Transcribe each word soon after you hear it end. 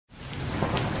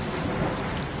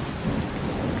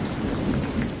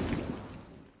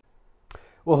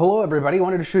Well, hello everybody. I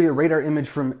wanted to show you a radar image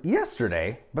from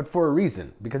yesterday, but for a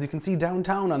reason, because you can see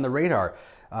downtown on the radar.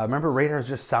 Remember, radar is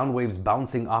just sound waves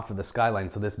bouncing off of the skyline,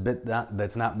 so this bit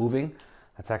that's not moving,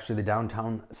 that's actually the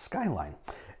downtown skyline.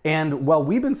 And while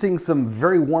we've been seeing some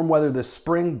very warm weather this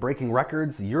spring, breaking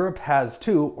records, Europe has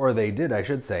too, or they did, I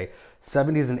should say.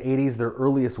 70s and 80s, their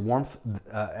earliest warmth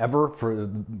ever for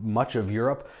much of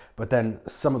Europe. But then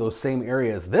some of those same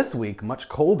areas this week, much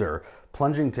colder,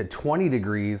 plunging to 20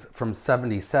 degrees from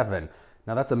 77.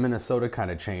 Now that's a Minnesota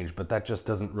kind of change, but that just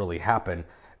doesn't really happen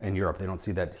in Europe. They don't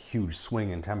see that huge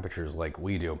swing in temperatures like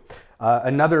we do.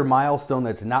 Another milestone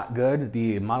that's not good,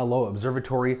 the Mauna Loa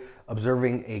Observatory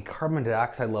observing a carbon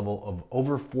dioxide level of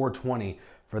over 420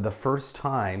 for the first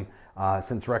time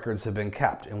since records have been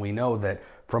kept. And we know that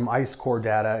from ice core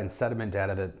data and sediment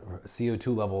data that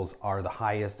CO2 levels are the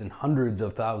highest in hundreds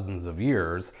of thousands of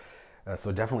years.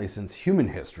 So definitely since human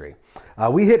history.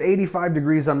 We hit 85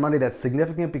 degrees on Monday. That's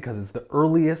significant because it's the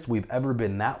earliest we've ever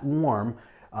been that warm,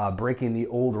 breaking the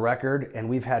old record. And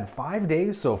we've had 5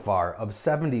 days so far of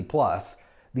 70 plus.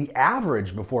 The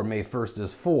average before May 1st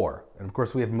is 4. And of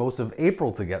course we have most of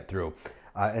April to get through.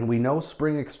 And we know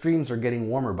spring extremes are getting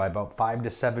warmer by about 5 to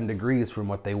 7 degrees from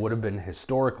what they would have been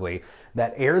historically.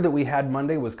 That air that we had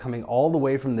Monday was coming all the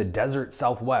way from the desert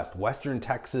southwest, western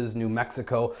Texas, New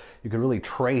Mexico. You could really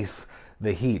trace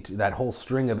the heat, that whole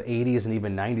string of 80s and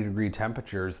even 90-degree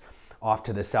temperatures off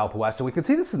to the southwest. And we can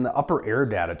see this in the upper air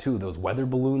data too, those weather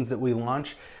balloons that we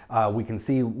launch. We can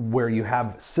see where you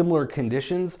have similar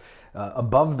conditions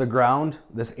above the ground,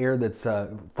 this air that's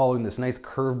following this nice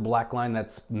curved black line,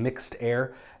 that's mixed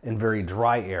air and very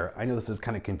dry air. I know this is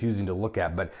kind of confusing to look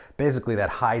at, but basically that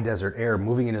high desert air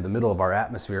moving into the middle of our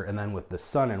atmosphere, and then with the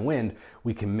sun and wind,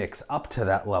 we can mix up to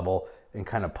that level and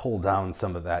kind of pull down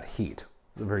some of that heat.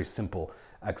 A very simple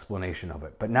explanation of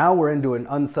it. But now we're into an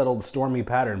unsettled stormy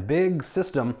pattern. Big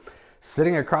system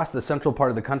sitting across the central part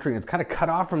of the country, and it's kind of cut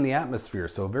off from the atmosphere,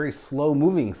 so a very slow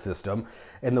moving system.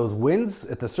 And those winds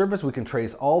at the surface we can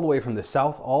trace all the way from the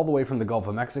south, all the way from the Gulf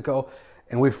of Mexico,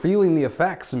 and we're feeling the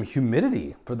effects, some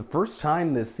humidity for the first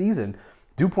time this season.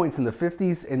 Dew points in the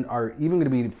 50s and are even going to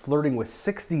be flirting with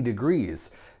 60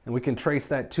 degrees. And we can trace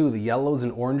that too. The yellows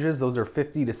and oranges, those are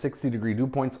 50 to 60 degree dew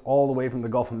points all the way from the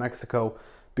Gulf of Mexico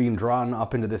being drawn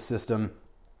up into this system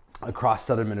across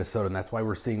southern Minnesota. And that's why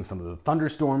we're seeing some of the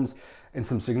thunderstorms and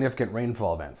some significant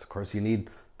rainfall events. Of course, you need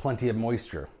plenty of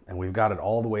moisture, and we've got it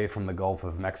all the way from the Gulf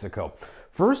of Mexico.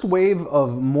 First wave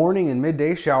of morning and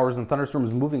midday showers and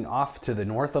thunderstorms moving off to the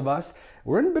north of us.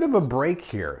 We're in a bit of a break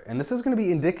here, and this is going to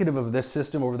be indicative of this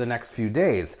system over the next few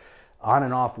days. On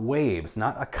and off waves,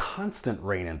 not a constant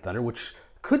rain and thunder, which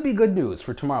could be good news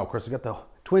for tomorrow. Of course, we've got the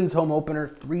Twins home opener,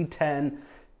 310.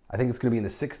 I think it's going to be in the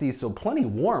 60s, so plenty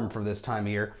warm for this time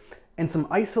of year. And some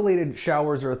isolated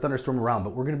showers or a thunderstorm around,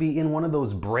 but we're going to be in one of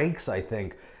those breaks, I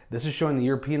think. This is showing the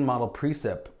European model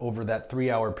precip over that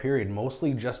 3-hour period,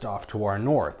 mostly just off to our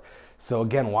north. So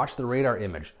again, watch the radar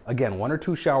image. Again, 1 or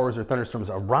 2 showers or thunderstorms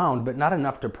around, but not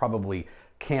enough to probably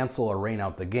cancel or rain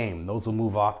out the game. Those will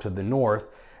move off to the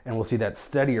north, and we'll see that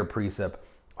steadier precip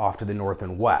off to the north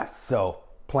and west. So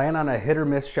plan on a hit or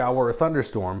miss shower or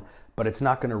thunderstorm, but it's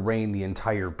not going to rain the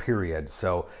entire period.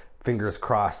 So fingers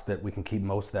crossed that we can keep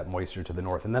most of that moisture to the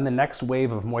north. And then the next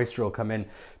wave of moisture will come in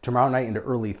tomorrow night into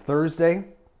early Thursday,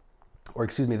 or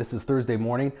excuse me, this is Thursday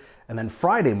morning, and then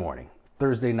Friday morning,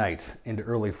 Thursday night into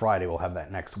early Friday, we'll have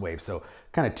that next wave. So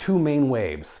kind of 2 main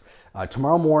waves.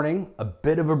 Tomorrow morning, a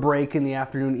bit of a break in the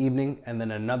afternoon, evening, and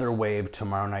then another wave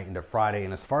tomorrow night into Friday.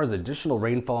 And as far as additional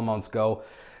rainfall amounts go,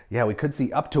 yeah, we could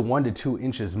see up to 1 to 2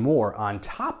 inches more on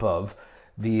top of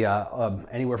the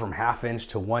anywhere from ½ inch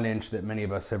to 1 inch that many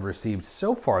of us have received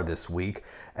so far this week.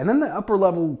 And then the upper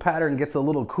level pattern gets a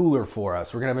little cooler for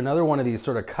us. We're gonna have another one of these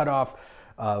sort of cut off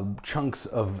chunks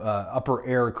of upper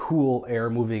air, cool air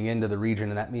moving into the region,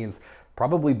 and that means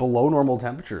probably below normal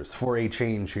temperatures for a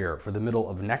change here for the middle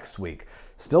of next week.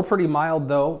 Still pretty mild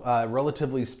though,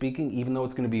 relatively speaking, even though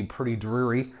it's going to be pretty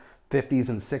dreary, 50s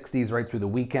and 60s right through the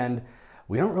weekend.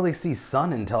 We don't really see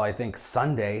sun until I think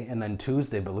Sunday and then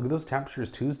Tuesday, but look at those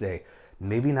temperatures Tuesday,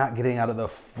 maybe not getting out of the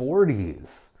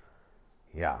 40s.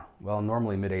 Yeah, well,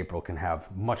 normally mid-April can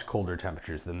have much colder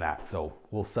temperatures than that, so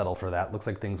we'll settle for that. Looks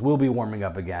like things will be warming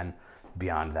up again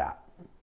beyond that.